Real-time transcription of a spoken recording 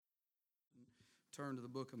Turn to the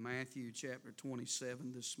book of Matthew chapter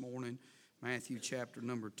 27 this morning. Matthew chapter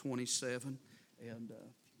number 27. And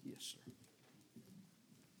yes, sir.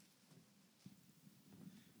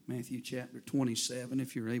 Matthew chapter 27,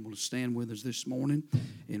 if you're able to stand with us this morning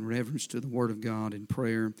in reverence to the Word of God in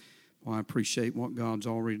prayer. Well, I appreciate what God's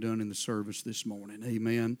already done in the service this morning.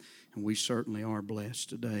 Amen. And we certainly are blessed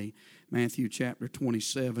today. Matthew chapter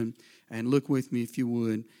 27. And look with me, if you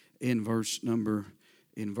would, in verse number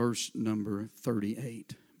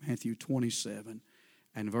 38. Matthew 27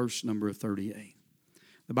 and verse number 38.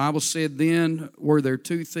 The Bible said, "Then were there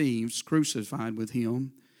two thieves crucified with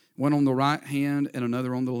him, one on the right hand and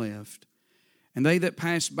another on the left. And they that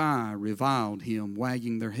passed by reviled him,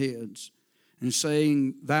 wagging their heads, and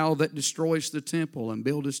saying, Thou that destroyest the temple and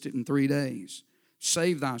buildest it in 3 days,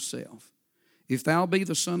 save thyself. If thou be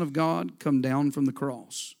the Son of God, come down from the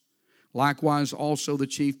cross. Likewise also the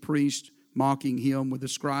chief priest, mocking him with the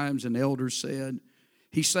scribes and elders, said,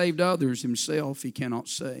 He saved others, himself he cannot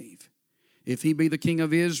save. If he be the King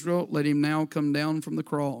of Israel, let him now come down from the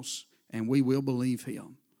cross, and we will believe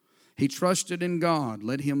him. He trusted in God,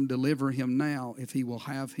 let him deliver him now, if he will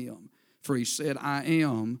have him. For he said, I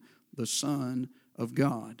am the Son of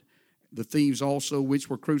God. The thieves also which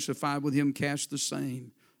were crucified with him cast the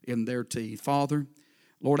same in their teeth." Father,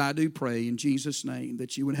 Lord, I do pray in Jesus' name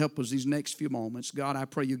that you would help us these next few moments. God, I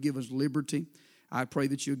pray you give us liberty. I pray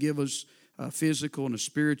that you give us a physical and a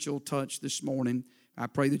spiritual touch this morning. I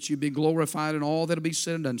pray that you be glorified in all that will be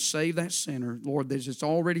said and done. Save that sinner. Lord, as it's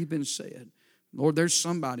already been said. Lord, there's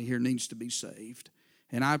somebody here needs to be saved.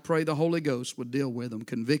 And I pray the Holy Ghost would deal with them,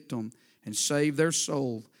 convict them, and save their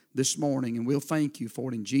soul this morning. And we'll thank you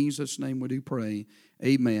for it. In Jesus' name we do pray.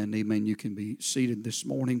 Amen. Amen. You can be seated this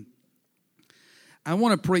morning. I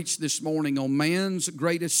want to preach this morning on man's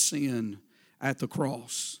greatest sin at the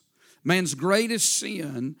cross. Man's greatest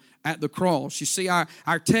sin at the cross. You see,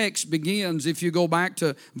 our text begins, if you go back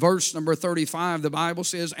to verse number 35, the Bible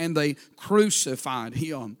says, and they crucified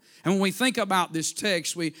him. And when we think about this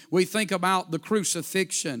text, we think about the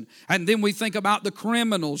crucifixion. And then we think about the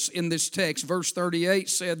criminals in this text. Verse 38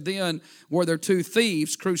 said, then were there two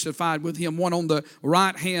thieves crucified with him, one on the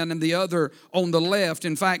right hand and the other on the left.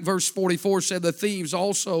 In fact, verse 44 said, the thieves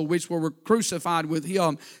also which were crucified with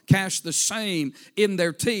him cast the same in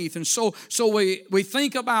their teeth. And so we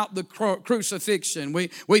think about the crucifixion.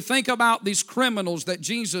 We think about these criminals that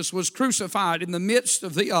Jesus was crucified in the midst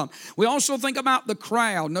of them. We also think about the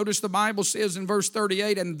crowd. Notice the Bible says in verse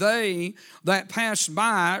 38, and they that passed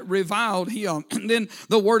by reviled him. And then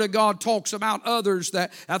the Word of God talks about others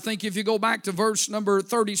that, I think if you go back to verse number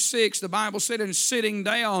 36, the Bible said, and sitting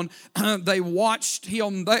down, they watched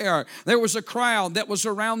him there. There was a crowd that was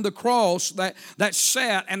around the cross that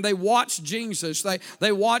sat and they watched Jesus.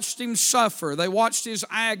 They watched him suffer. They watched his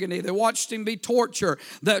agony. They watched him be tortured.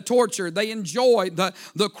 They enjoyed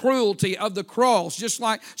the cruelty of the cross. Just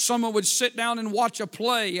like someone would sit down and watch a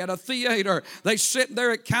play at a theater. They sit there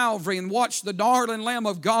at Calvary and watch the darling Lamb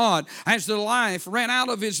of God as the life ran out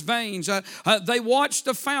of his veins. They watched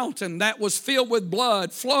a fountain that was filled with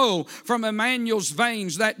blood flow from Emmanuel's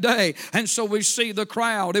veins that day. And so we see the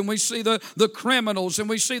crowd and we see the criminals and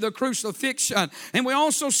we see the crucifixion and we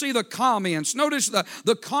also see the comments. Notice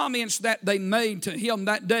the comments that they made to him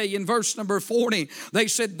that day in verse number 40. They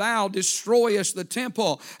said, Thou destroyest the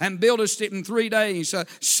temple and buildest it in 3 days.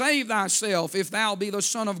 Save thyself if thou be the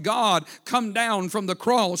Son of God, come down from the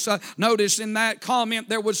cross. Notice in that comment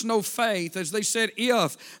there was no faith as they said,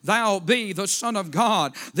 if thou be the Son of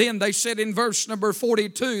God. Then they said in verse number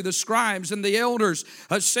 42, the scribes and the elders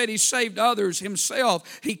said he saved others,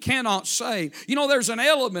 himself he cannot save. You know, there's an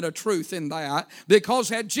element of truth in that, because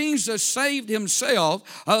had Jesus saved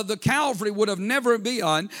himself, the Calvary would have never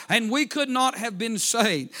been, and we could not have been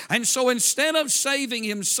saved. And so instead of saving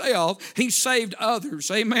himself, he saved others.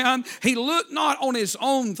 Amen. He looked not on his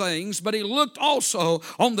own things, but he looked also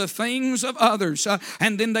on the things of others.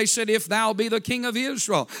 And then they said, if thou be the King of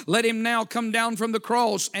Israel, let him now come down from the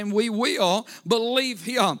cross and we will believe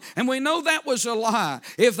him. And we know that was a lie.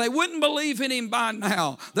 If they wouldn't believe in him by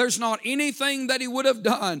now, there's not anything that he would have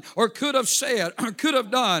done or could have said or could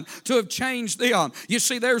have done to have changed them. You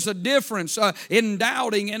see, there's a difference in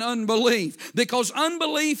doubting and unbelief, because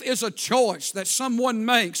unbelief is a choice that someone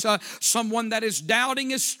makes. Someone that is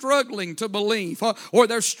doubting is struggling to believe, or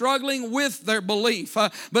they're struggling with their belief.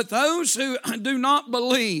 But those who do not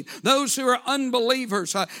believe, those who are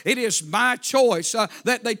unbelievers, it is by choice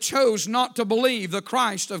that they chose not to believe the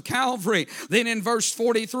Christ of Calvary. Then in verse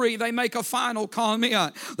 43, they make a final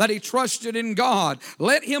comment that he trusted in God.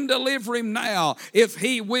 Let him deliver him now if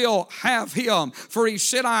he will have him. For he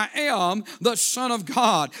said, said, I am the Son of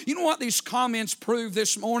God. You know what these comments prove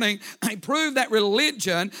this morning? They prove that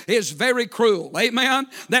religion is very cruel. Amen?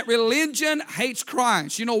 That religion hates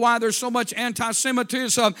Christ. You know why there's so much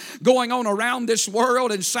anti-Semitism going on around this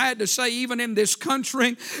world, and sad to say even in this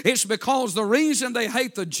country? It's because the reason they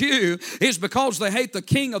hate the Jew is because they hate the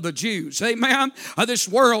King of the Jews. Amen? This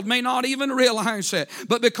world may not even realize it,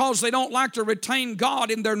 but because they don't like to retain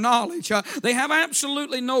God in their knowledge, they have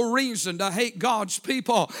absolutely no reason to hate God's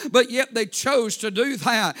people, but yet they chose to do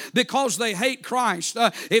that because they hate Christ.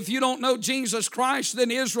 If you don't know Jesus Christ,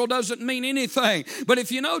 then Israel doesn't mean anything. But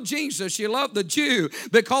if you know Jesus, you love the Jew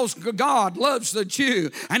because God loves the Jew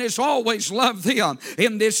and has always loved them.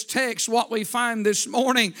 In this text, what we find this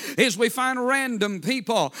morning is we find random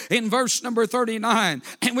people in verse number 39,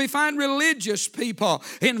 and we find religious people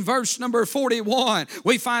in verse number 41.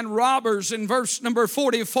 We find robbers in verse number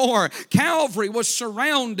 44. Calvary was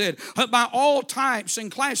surrounded by all types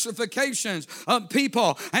and classifications of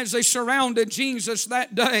people as they surrounded Jesus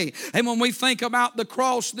that day. And when we think about the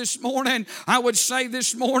cross this morning, I would say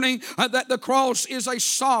this morning that the cross is a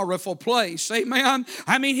sorrowful place. Amen?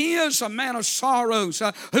 I mean, he is a man of sorrows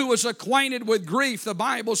who was acquainted with grief. The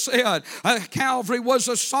Bible said Calvary was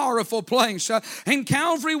a sorrowful place, and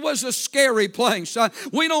Calvary was a scary place.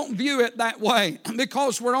 We don't view it that way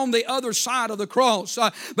because we're on the other side of the cross.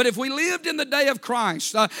 But if we lived in the day of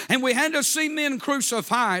Christ and we had to see men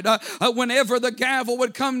crucified, whenever the gavel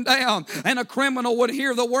would come down and a criminal would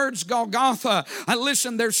hear the words Golgotha,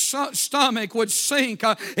 listen, their stomach would sink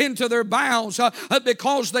into their bowels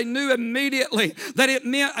because they knew immediately that it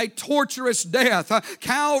meant a torturous death.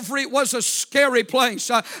 Calvary was a scary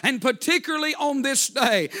place, and particularly on this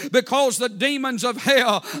day, because the demons of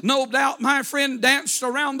hell, no doubt, my friend, danced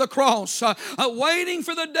around the cross, waiting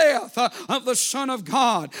for the death of the Son of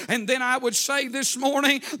God. And then I would say this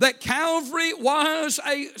morning that Calvary was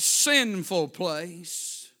a sinful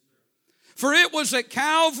place. For it was at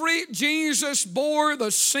Calvary Jesus bore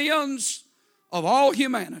the sins of all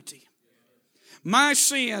humanity. My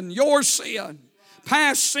sin, your sin,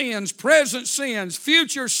 past sins, present sins,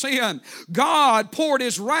 future sin. God poured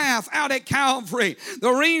His wrath out at Calvary.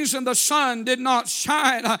 The reason the sun did not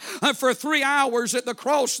shine for 3 hours at the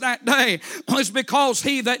cross that day was because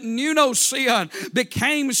He that knew no sin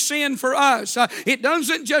became sin for us. It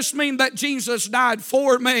doesn't just mean that Jesus died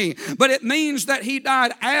for me, but it means that He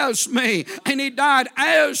died as me and He died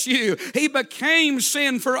as you. He became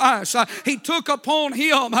sin for us. He took upon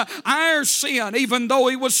Him our sin, even though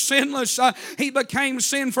He was sinless. He became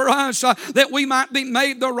sin for us that we might be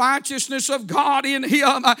made the righteousness of God in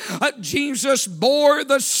Him. Jesus bore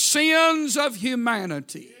the sins of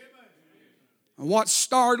humanity. What's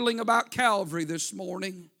startling about Calvary this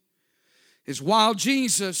morning is while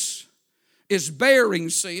Jesus is bearing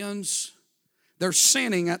sins, they're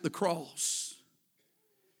sinning at the cross.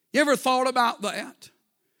 You ever thought about that?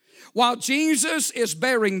 While Jesus is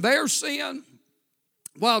bearing their sin,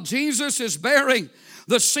 while Jesus is bearing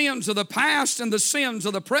the sins of the past and the sins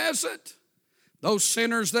of the present, those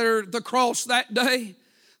sinners that are at the cross that day,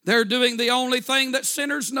 they're doing the only thing that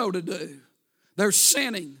sinners know to do. They're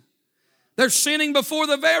sinning. They're sinning before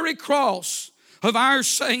the very cross of our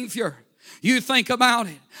Savior. You think about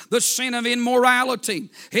it. The sin of immorality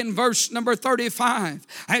in verse number 35,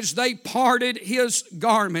 as they parted His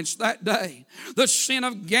garments that day. The sin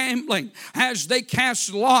of gambling as they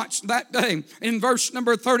cast lots that day in verse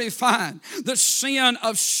number 35. The sin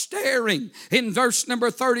of staring in verse number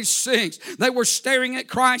 36. They were staring at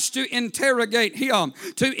Christ to interrogate Him,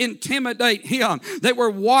 to intimidate Him. They were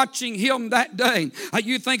watching Him that day.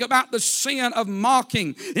 You think about the sin of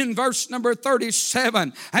mocking in verse number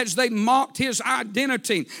 37 as they mocked His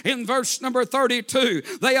identity. In verse number 32,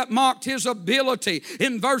 they have mocked His ability.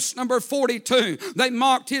 In verse number 42, they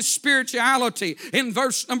mocked His spirituality. In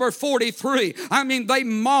verse number 43, I mean, they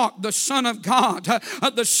mocked the Son of God.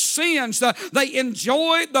 The sins, they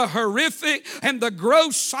enjoyed the horrific and the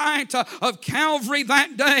gross sight of Calvary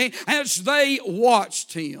that day as they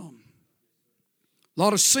watched Him. A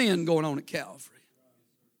lot of sin going on at Calvary.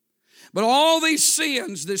 But all these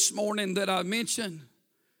sins this morning that I mentioned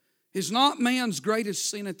is not man's greatest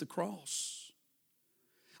sin at the cross.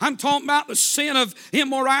 I'm talking about the sin of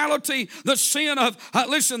immorality, the sin of,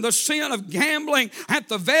 the sin of gambling at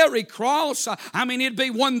the very cross. I mean, it'd be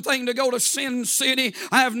one thing to go to Sin City.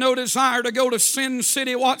 I have no desire to go to Sin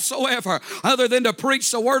City whatsoever other than to preach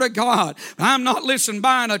the Word of God. I'm not,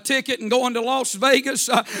 buying a ticket and going to Las Vegas.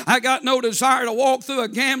 I got no desire to walk through a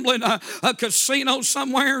gambling a casino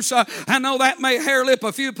somewhere. So I know that may hair lip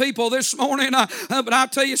a few people this morning, but I'll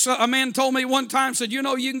tell you, a man told me one time, said, you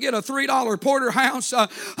know, you can get a $3 porterhouse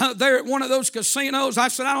there at one of those casinos. I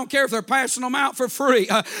said, I don't care if they're passing them out for free.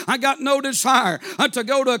 I got no desire to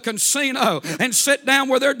go to a casino and sit down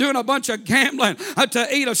where they're doing a bunch of gambling to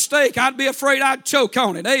eat a steak. I'd be afraid I'd choke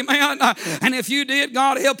on it. Amen. And if you did,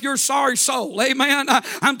 God help your sorry soul. Amen.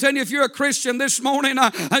 I'm telling you, if you're a Christian this morning,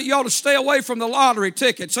 you ought to stay away from the lottery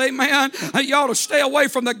tickets. Amen. You ought to stay away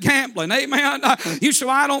from the gambling. Amen. You say,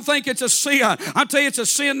 well, I don't think it's a sin. I'll tell you, it's a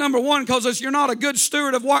sin, number one, because you're not a good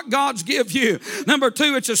steward of what God's give you. Number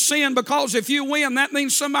two, it's a sin because if you win, that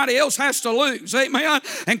means somebody else has to lose. Amen.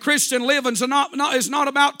 And Christian living is not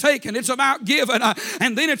about taking, it's about giving.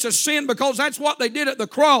 And then it's a sin because that's what they did at the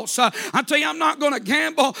cross. I tell you, I'm not going to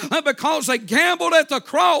gamble because they gambled at the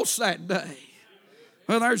cross that day.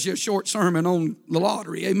 Well, there's your short sermon on the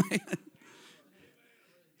lottery. Amen.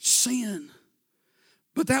 Sin.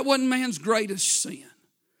 But that wasn't man's greatest sin.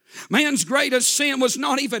 Man's greatest sin was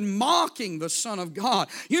not even mocking the Son of God.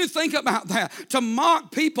 You think about that. To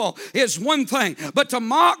mock people is one thing, but to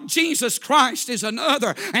mock Jesus Christ is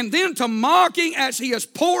another. And then to mocking as He is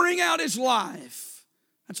pouring out His life,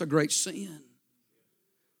 that's a great sin.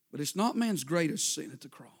 But it's not man's greatest sin at the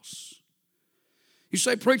cross. You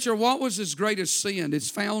say, preacher, what was his greatest sin? It's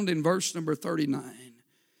found in verse number 39.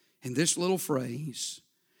 In this little phrase,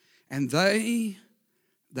 and they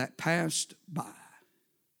that passed by.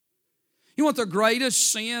 You know what the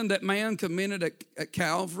greatest sin that man committed at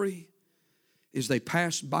Calvary is? They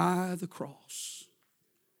passed by the cross.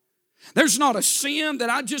 There's not a sin that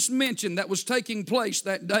I just mentioned that was taking place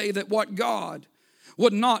that day that what God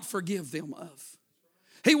would not forgive them of.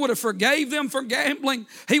 He would have forgave them for gambling.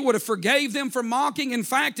 He would have forgave them for mocking. In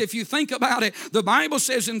fact, if you think about it, the Bible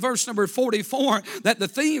says in verse number 44 that the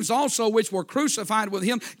thieves also which were crucified with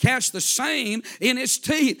Him cast the same in His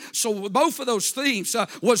teeth. So both of those thieves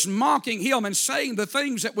was mocking Him and saying the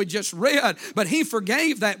things that we just read, but He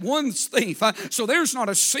forgave that one thief. So there's not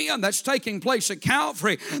a sin that's taking place at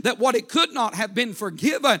Calvary that what it could not have been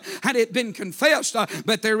forgiven had it been confessed.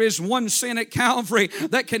 But there is one sin at Calvary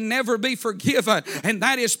that can never be forgiven, and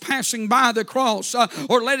that is passing by the cross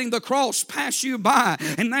or letting the cross pass you by.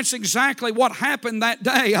 And that's exactly what happened that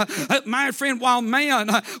day. My friend, while man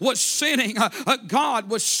was sinning, God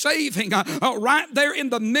was saving right there in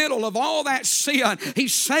the middle of all that sin. He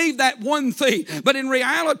saved that one thief. But in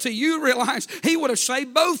reality, you realize He would have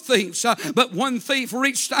saved both thieves. But one thief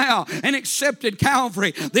reached out and accepted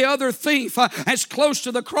Calvary. The other thief, as close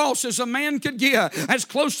to the cross as a man could get, as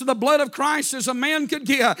close to the blood of Christ as a man could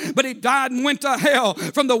get, but he died and went to hell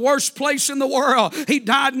from the worst place in the world. He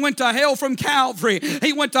died and went to hell from Calvary.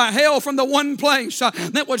 He went to hell from the one place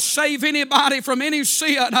that would save anybody from any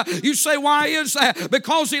sin. You say, why is that?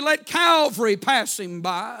 Because He let Calvary pass Him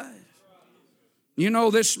by. You know,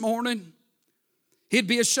 this morning, he'd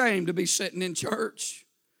be ashamed to be sitting in church,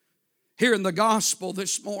 hearing the gospel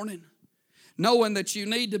this morning, knowing that you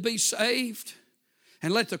need to be saved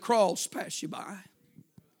and let the cross pass you by.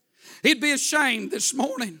 He'd be ashamed this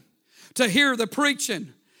morning to hear the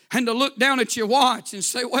preaching and to look down at your watch and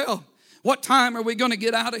say, well, what time are we going to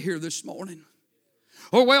get out of here this morning?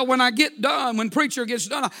 Or, well, when I get done, when preacher gets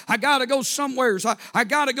done, I got to go somewhere. I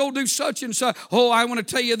got to go do such and such. Oh, I want to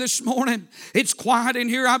tell you this morning, it's quiet in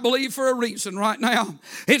here, I believe, for a reason right now.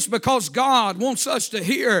 It's because God wants us to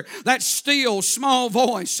hear that still, small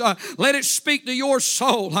voice. Let it speak to your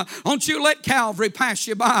soul. Don't you let Calvary pass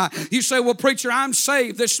you by. You say, well, preacher, I'm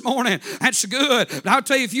saved this morning. That's good. But I'll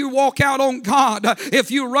tell you, if you walk out on God,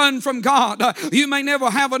 if you run from God, you may never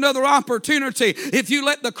have another opportunity if you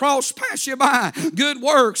let the cross pass you by. Good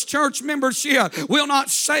works, church membership will not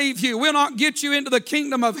save you, will not get you into the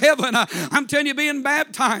kingdom of heaven. I'm telling you, being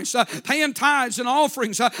baptized, paying tithes and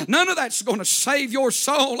offerings, none of that's going to save your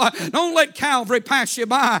soul. Don't let Calvary pass you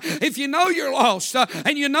by. If you know you're lost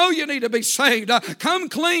and you know you need to be saved, come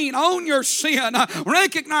clean, own your sin,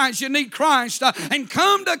 recognize you need Christ, and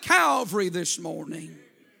come to Calvary this morning.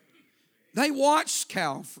 They watched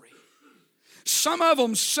Calvary. Some of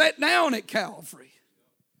them sat down at Calvary,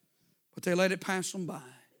 but they let it pass them by.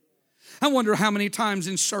 I wonder how many times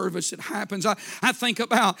in service it happens. I think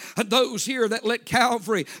about those here that let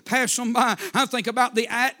Calvary pass them by. I think about the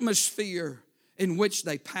atmosphere in which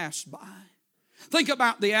they passed by. Think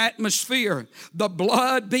about the atmosphere, the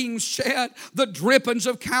blood being shed, the drippings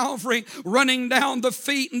of Calvary running down the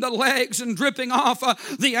feet and the legs and dripping off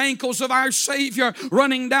the ankles of our Savior,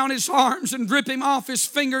 running down His arms and dripping off His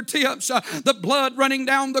fingertips, the blood running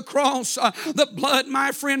down the cross, the blood,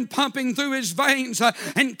 my friend, pumping through His veins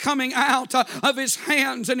and coming out of His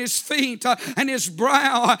hands and His feet and His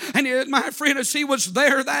brow. And my friend, as He was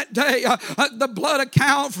there that day, the blood of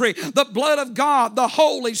Calvary, the blood of God, the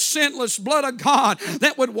holy, sinless blood of God, God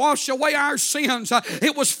that would wash away our sins.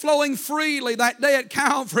 It was flowing freely that day at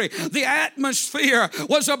Calvary. The atmosphere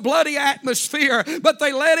was a bloody atmosphere, but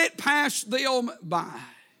they let it pass them by.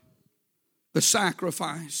 The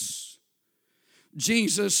sacrifice.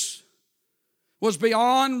 Jesus was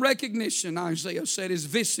beyond recognition. Isaiah said his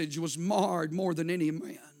visage was marred more than any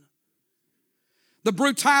man. The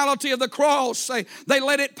brutality of the cross, they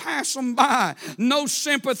let it pass them by. No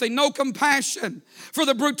sympathy, no compassion for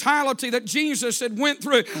the brutality that Jesus had went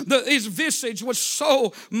through. His visage was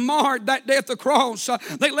so marred that day at the cross.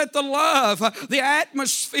 They let the love, the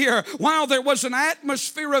atmosphere, while there was an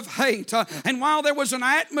atmosphere of hate, and while there was an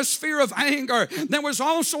atmosphere of anger, there was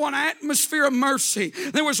also an atmosphere of mercy.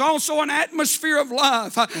 There was also an atmosphere of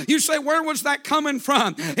love. You say, where was that coming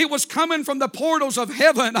from? It was coming from the portals of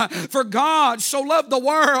heaven. For God so loved the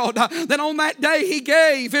world that on that day He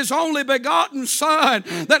gave His only begotten Son,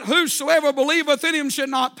 that whosoever believeth in Him should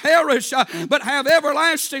not perish but have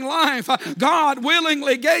everlasting life. God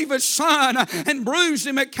willingly gave His Son and bruised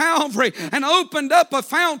Him at Calvary and opened up a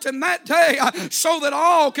fountain that day so that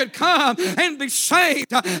all could come and be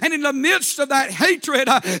saved. And in the midst of that hatred,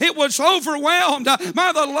 it was overwhelmed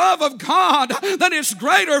by the love of God that is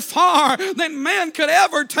greater far than man could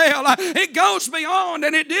ever tell. It goes beyond,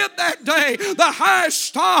 and it did that day, the highest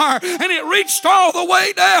star, and it reached all the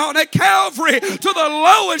way down at Calvary to the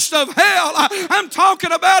lowest of hell. I'm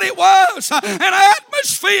talking about it was an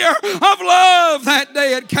atmosphere of love that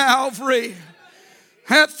day at Calvary.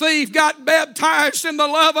 That thief got baptized in the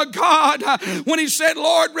love of God when he said,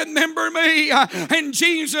 Lord, remember me. And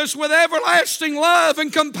Jesus, with everlasting love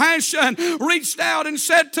and compassion, reached out and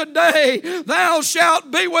said, today thou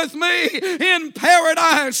shalt be with me in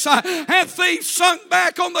paradise. That thief sunk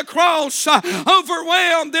back on the cross,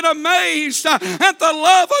 overwhelmed and amazed at the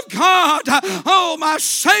love of God. Oh, my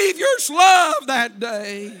Savior's love that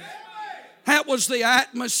day. That was the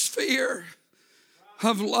atmosphere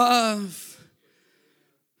of love.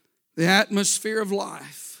 The atmosphere of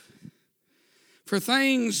life. For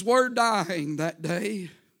things were dying that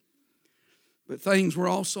day, but things were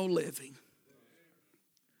also living.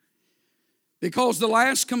 Because the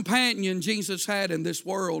last companion Jesus had in this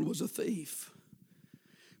world was a thief.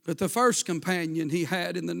 But the first companion He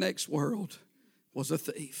had in the next world was a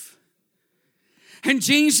thief. And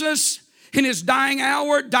Jesus, in His dying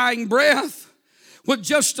hour, dying breath, with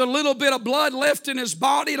just a little bit of blood left in His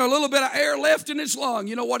body and a little bit of air left in His lung,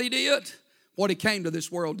 you know what He did? What He came to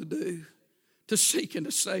this world to do? To seek and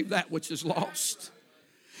to save that which is lost.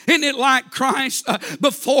 Isn't it like Christ,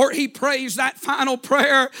 before He prays that final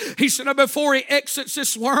prayer, He said, before He exits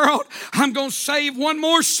this world, I'm going to save one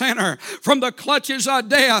more sinner from the clutches of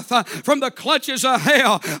death, from the clutches of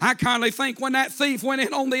hell. I kindly think when that thief went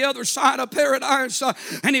in on the other side of paradise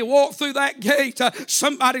and he walked through that gate,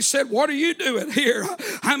 somebody said, what are you doing here?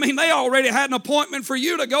 I mean, they already had an appointment for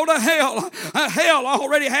you to go to hell. Hell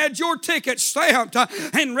already had your ticket stamped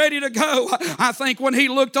and ready to go. I think when he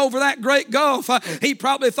looked over that great gulf, he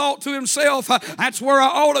probably thought to himself, that's where I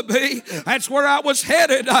ought to be. That's where I was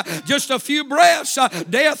headed. Just a few breaths,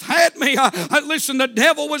 death had me. Listen, the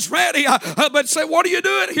devil was ready. But say, what are you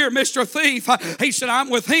doing here, Mr. Thief? He said, I'm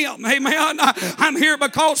with Him. Amen. I'm here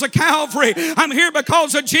because of Calvary. I'm here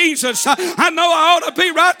because of Jesus. I know I ought to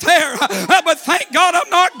be right there. But thank God I'm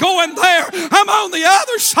not going there. I'm on the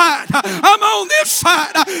other side. I'm on this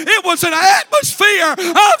side. It was an atmosphere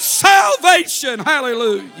of salvation.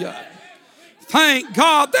 Hallelujah. Thank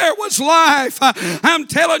God there was life. I'm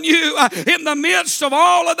telling you, in the midst of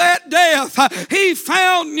all of that death, He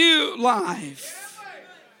found new life.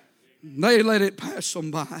 They let it pass them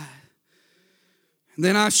by. And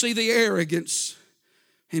then I see the arrogance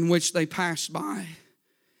in which they passed by.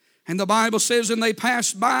 And the Bible says, and they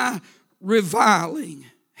passed by reviling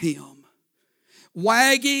Him,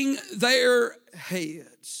 wagging their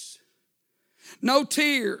heads. No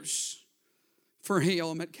tears for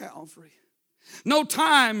Him at Calvary. No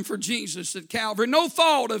time for Jesus at Calvary. No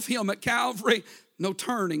thought of Him at Calvary. No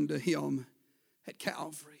turning to Him at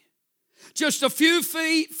Calvary. Just a few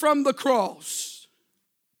feet from the cross.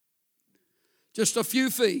 Just a few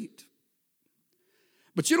feet.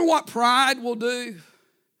 But you know what pride will do?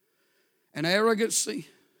 And arrogancy.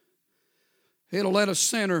 It'll let a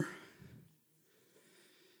sinner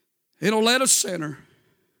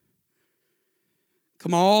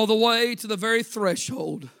come all the way to the very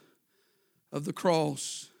threshold of the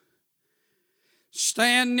cross.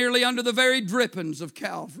 Stand nearly under the very drippings of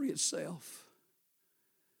Calvary itself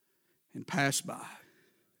and pass by.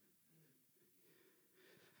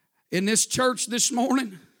 In this church this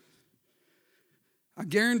morning, I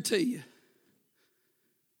guarantee you,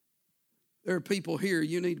 there are people here,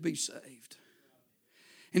 you need to be saved.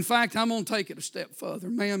 In fact, I'm going to take it a step further.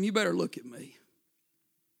 Ma'am, you better look at me.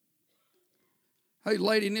 Hey,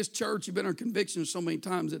 lady, in this church, you've been on conviction so many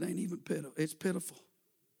times it ain't even pitiful. It's pitiful.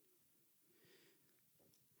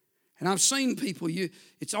 And I've seen people,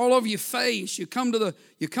 it's all over your face. You come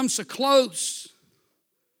so close.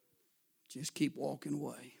 Just keep walking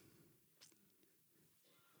away.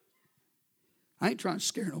 I ain't trying to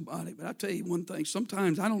scare nobody, but I tell you one thing.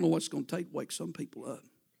 Sometimes I don't know what's going to take to wake some people up.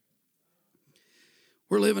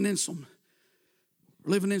 We're living in some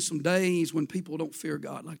days when people don't fear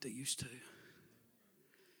God like they used to.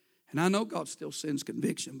 And I know God still sends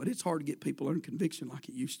conviction, but it's hard to get people under conviction like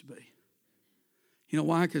it used to be. You know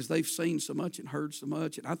why? Because they've seen so much and heard so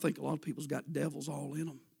much, and I think a lot of people's got devils all in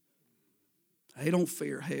them. They don't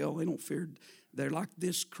fear hell. They don't fear. They're like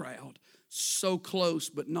this crowd, so close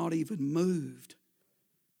but not even moved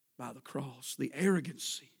by the cross. The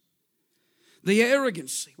arrogancy. The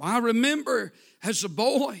arrogancy. Well, I remember as a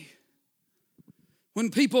boy when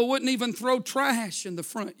people wouldn't even throw trash in the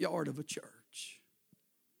front yard of a church.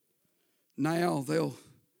 Now they'll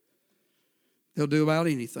do about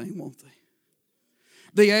anything, won't they?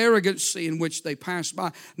 The arrogancy in which they pass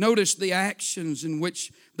by. Notice the actions in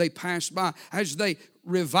which they pass by. As they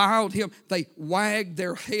reviled him, they wagged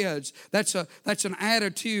their heads. That's an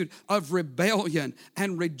attitude of rebellion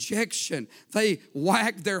and rejection. They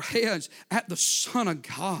wagged their heads at the Son of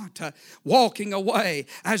God, walking away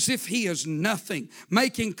as if he is nothing,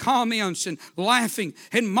 making comments and laughing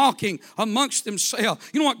and mocking amongst themselves.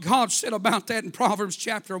 You know what God said about that in Proverbs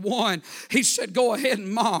chapter 1? He said, go ahead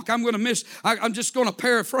and mock. I'm just going to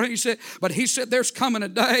paraphrase it, but he said, there's coming a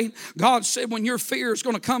day, God said, when your fear is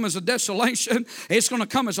going to come as a desolation, it's going to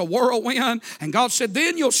come as a whirlwind. And God said,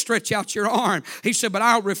 then you'll stretch out your arm. He said, but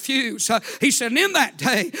I'll refuse. He said, and in that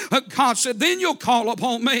day, God said, then you'll call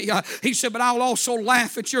upon me. He said, but I'll also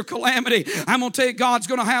laugh at your calamity. I'm going to tell you, God's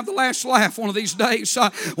going to have the last laugh one of these days.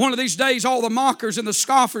 One of these days, all the mockers and the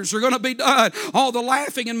scoffers are going to be done. All the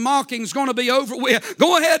laughing and mocking is going to be over with.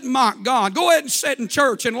 Go ahead and mock God. Go ahead and sit in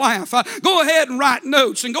church and laugh. Go ahead and write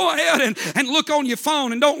notes, and go ahead and look on your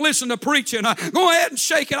phone and don't listen to preaching. Go ahead and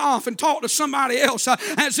shake it off and talk to somebody else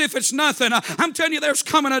as if it's nothing. I'm telling you, there's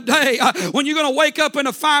coming a day when you're going to wake up in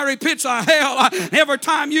the fiery pits of hell. Every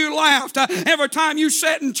time you laughed, every time you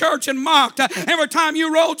sat in church and mocked, every time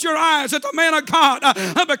you rolled your eyes at the man of God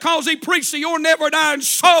because he preached to your never dying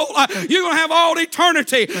soul, you're going to have all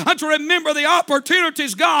eternity to remember the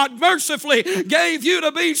opportunities God mercifully gave you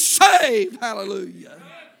to be saved. Hallelujah.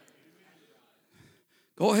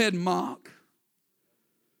 Go ahead and mock.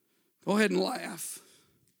 Go ahead and laugh.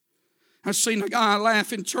 I seen a guy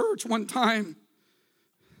laugh in church one time.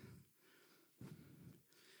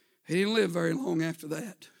 He didn't live very long after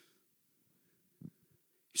that. You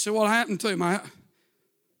say, what happened to him? I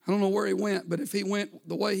don't know where he went, but if he went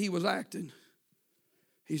the way he was acting,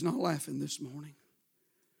 he's not laughing this morning.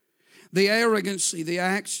 The arrogancy, the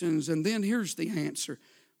actions, and then here's the answer.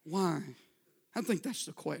 Why? I think that's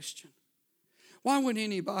the question. Why would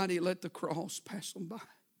anybody let the cross pass them by?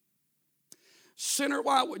 Sinner,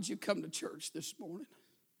 why would you come to church this morning?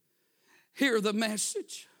 Hear the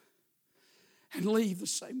message and leave the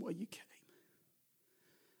same way you came.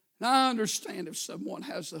 Now, I understand if someone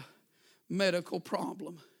has a medical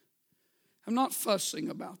problem. I'm not fussing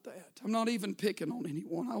about that. I'm not even picking on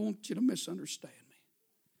anyone. I want you to misunderstand me.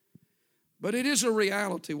 But it is a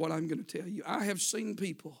reality what I'm going to tell you. I have seen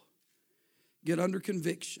people get under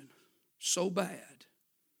conviction so bad.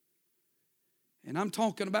 And I'm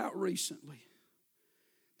talking about recently.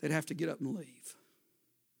 They'd have to get up and leave.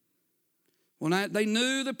 When they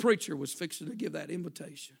knew the preacher was fixing to give that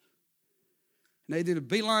invitation. And they did a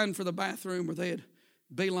beeline for the bathroom or they'd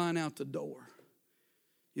beeline out the door.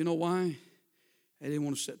 You know why? They didn't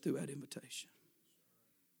want to sit through that invitation.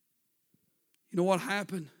 You know what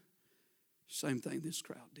happened? Same thing this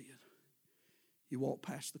crowd did. You walk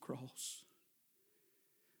past the cross.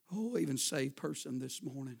 Oh, even saved person this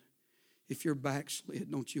morning. If you're backslid,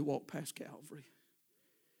 don't you walk past Calvary.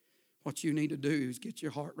 What you need to do is get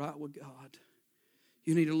your heart right with God.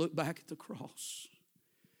 You need to look back at the cross.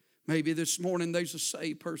 Maybe this morning there's a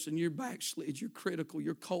saved person. You're backslid, you're critical,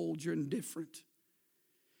 you're cold, you're indifferent.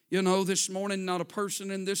 You know, this morning not a person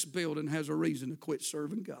in this building has a reason to quit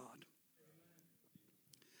serving God.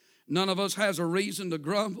 None of us has a reason to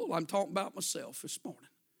grumble. I'm talking about myself this morning.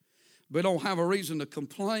 We don't have a reason to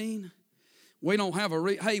complain. We don't have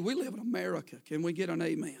hey, we live in America. Can we get an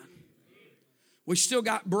amen? We still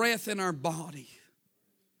got breath in our body.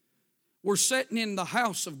 We're sitting in the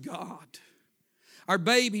house of God. Our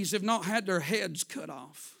babies have not had their heads cut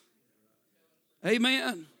off.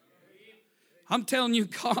 Amen. I'm telling you,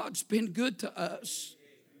 God's been good to us.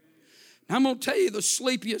 I'm going to tell you, the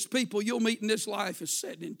sleepiest people you'll meet in this life is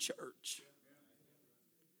sitting in church.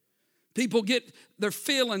 People get their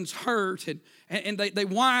feelings hurt and they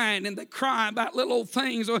whine and they cry about little old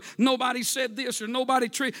things. Or nobody said this or nobody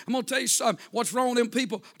treated. I'm going to tell you something. What's wrong with them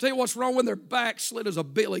people? I'll tell you what's wrong with their backslid as a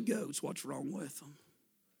billy goat's. What's wrong with them?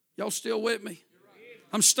 Y'all still with me?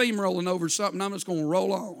 I'm steamrolling over something. I'm just going to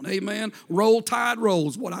roll on. Amen. Roll Tide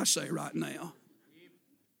rolls, what I say right now.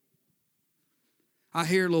 I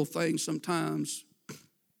hear little things sometimes.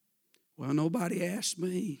 Well, nobody asked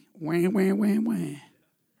me. Wah, wah, wah, wah.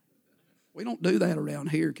 We don't do that around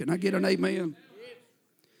here. Can I get an amen?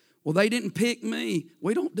 Well, they didn't pick me.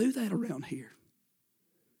 We don't do that around here.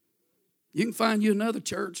 You can find you another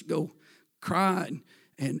church, go cry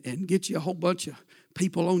and get you a whole bunch of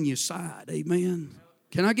people on your side. Amen.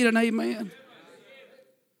 Can I get an amen?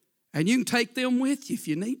 And you can take them with you if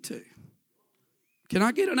you need to. Can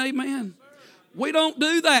I get an amen? We don't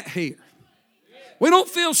do that here. We don't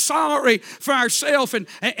feel sorry for ourselves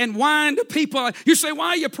and whine to people. You say, why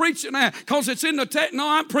are you preaching that? Because it's in the text. No,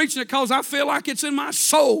 I'm preaching it because I feel like it's in my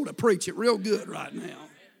soul to preach it real good right now.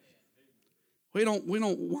 We don't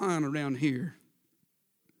whine around here.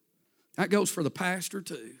 That goes for the pastor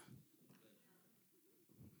too.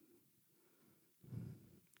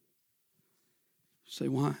 Say,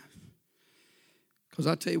 why? Because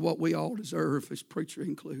I tell you what we all deserve, as preacher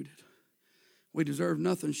included. We deserve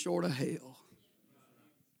nothing short of hell.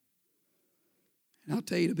 And I'll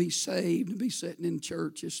tell you, to be saved, to be sitting in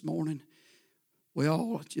church this morning, we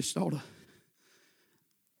all just ought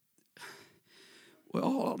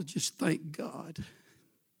to just thank God.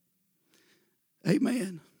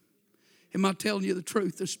 Amen. Am I telling you the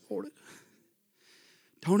truth this morning?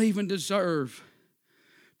 Don't even deserve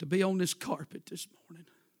to be on this carpet this morning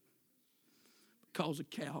because of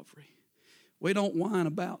Calvary. We don't whine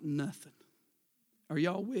about nothing. Are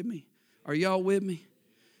y'all with me? Are y'all with me?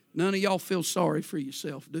 None of y'all feel sorry for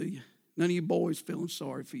yourself, do you? None of you boys feeling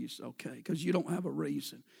sorry for yourself, okay? Because you don't have a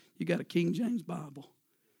reason. You got a King James Bible.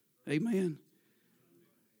 Amen.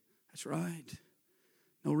 That's right.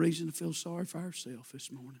 No reason to feel sorry for ourselves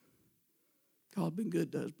this morning. God been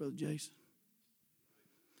good to us, Brother Jason.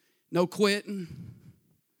 No quitting.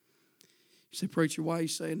 You say, preacher, why are you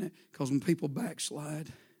saying that? Because when people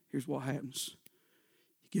backslide, here's what happens.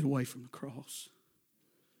 You get away from the cross.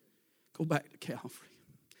 Go back to Calvary.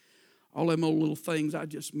 All them old little things I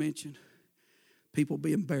just mentioned, people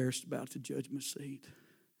be embarrassed about the judgment seat,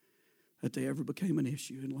 that they ever became an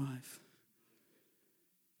issue in life.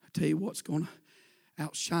 I tell you what's going to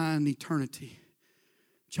outshine eternity.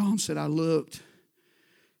 John said, I looked,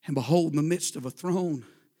 and behold, in the midst of a throne.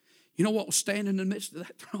 You know what was standing in the midst of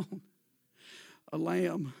that throne? A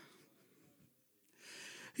lamb.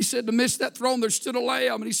 He said, in the midst of that throne, there stood a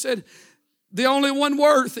lamb. And he said, the only one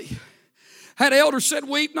worthy. Had elders said,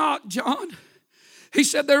 weep not, John. He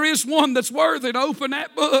said, there is one that's worthy to open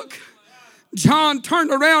that book. John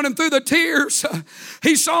turned around and through the tears,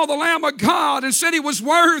 he saw the Lamb of God and said he was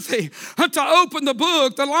worthy to open the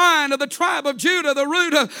book, the Lion of the tribe of Judah, the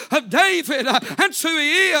root of David. That's who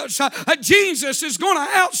he is. Jesus is going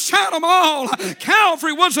to outshine them all.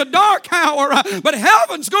 Calvary was a dark hour, but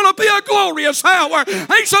heaven's going to be a glorious hour.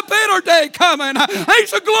 Ain't a better day coming.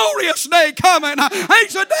 Ain't a glorious day coming.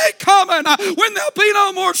 Ain't a day coming when there'll be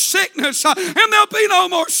no more sickness and there'll be no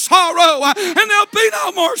more sorrow and there'll be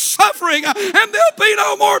no more suffering. And there'll be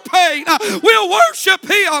no more pain. We'll worship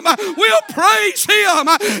Him. We'll praise Him.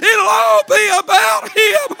 It'll all be about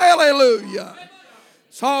Him. Hallelujah.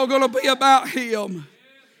 It's all going to be about Him.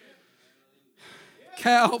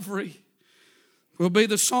 Calvary will be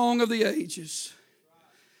the song of the ages.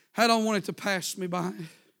 I don't want it to pass me by.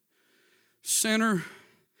 Sinner,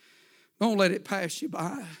 don't let it pass you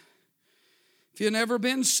by. If you've never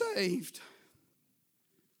been saved,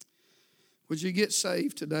 would you get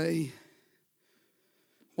saved today?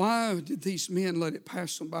 Why did these men let it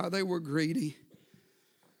pass them by? They were greedy,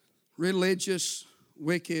 religious,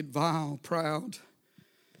 wicked, vile, proud.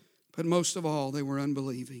 But most of all, they were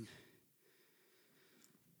unbelieving.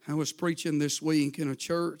 I was preaching this week in a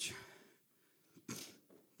church.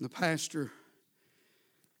 The pastor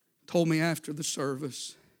told me after the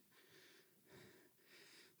service,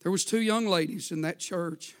 there was 2 young ladies in that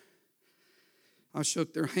church. I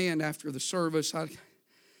shook their hand after the service. I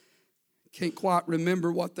can't quite remember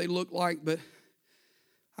what they looked like, but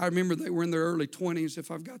I remember they were in their early 20s, if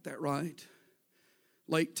I've got that right.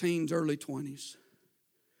 Late teens, early 20s.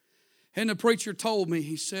 And the preacher told me,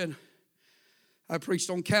 he said, I preached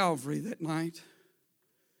on Calvary that night.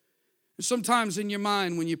 And sometimes in your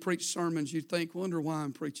mind when you preach sermons, you think, wonder why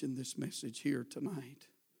I'm preaching this message here tonight.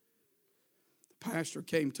 The pastor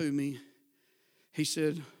came to me He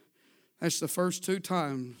said, that's the first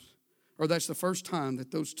time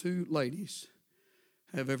that those two ladies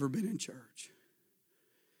have ever been in church.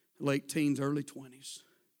 Late teens, early 20s.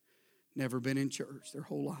 Never been in church their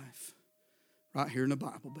whole life. Right here in the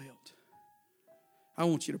Bible Belt. I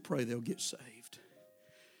want you to pray they'll get saved.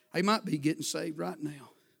 They might be getting saved right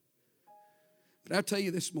now. But I tell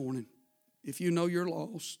you this morning, if you know you're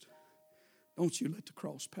lost, don't you let the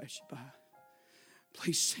cross pass you by.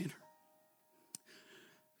 Please, sinner,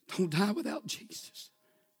 don't die without Jesus.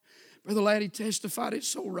 Brother Laddie testified it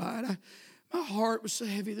so right. My heart was so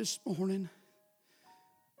heavy this morning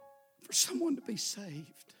for someone to be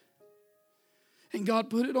saved. And God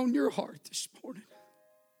put it on your heart this morning.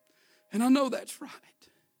 And I know that's right.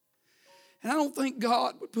 And I don't think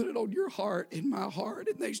God would put it on your heart, in my heart,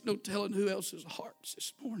 and there's no telling who else's hearts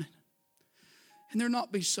this morning. And there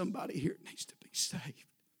not be somebody here that needs to be saved.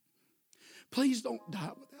 Please don't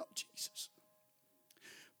die without Jesus.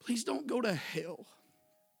 Please don't go to hell.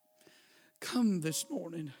 Come this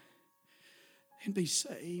morning and be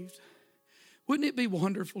saved. Wouldn't it be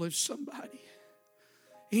wonderful if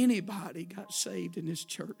anybody got saved in this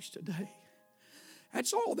church today?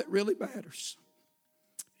 That's all that really matters.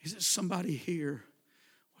 Is that somebody here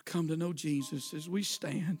will come to know Jesus as we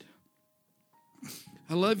stand.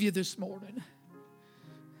 I love you this morning.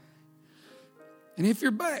 And if you're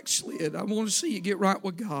backslid, I want to see you get right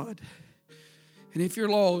with God. And if you're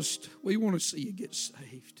lost, we want to see you get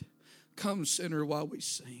saved. Come, sinner, while we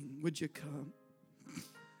sing. Would you come?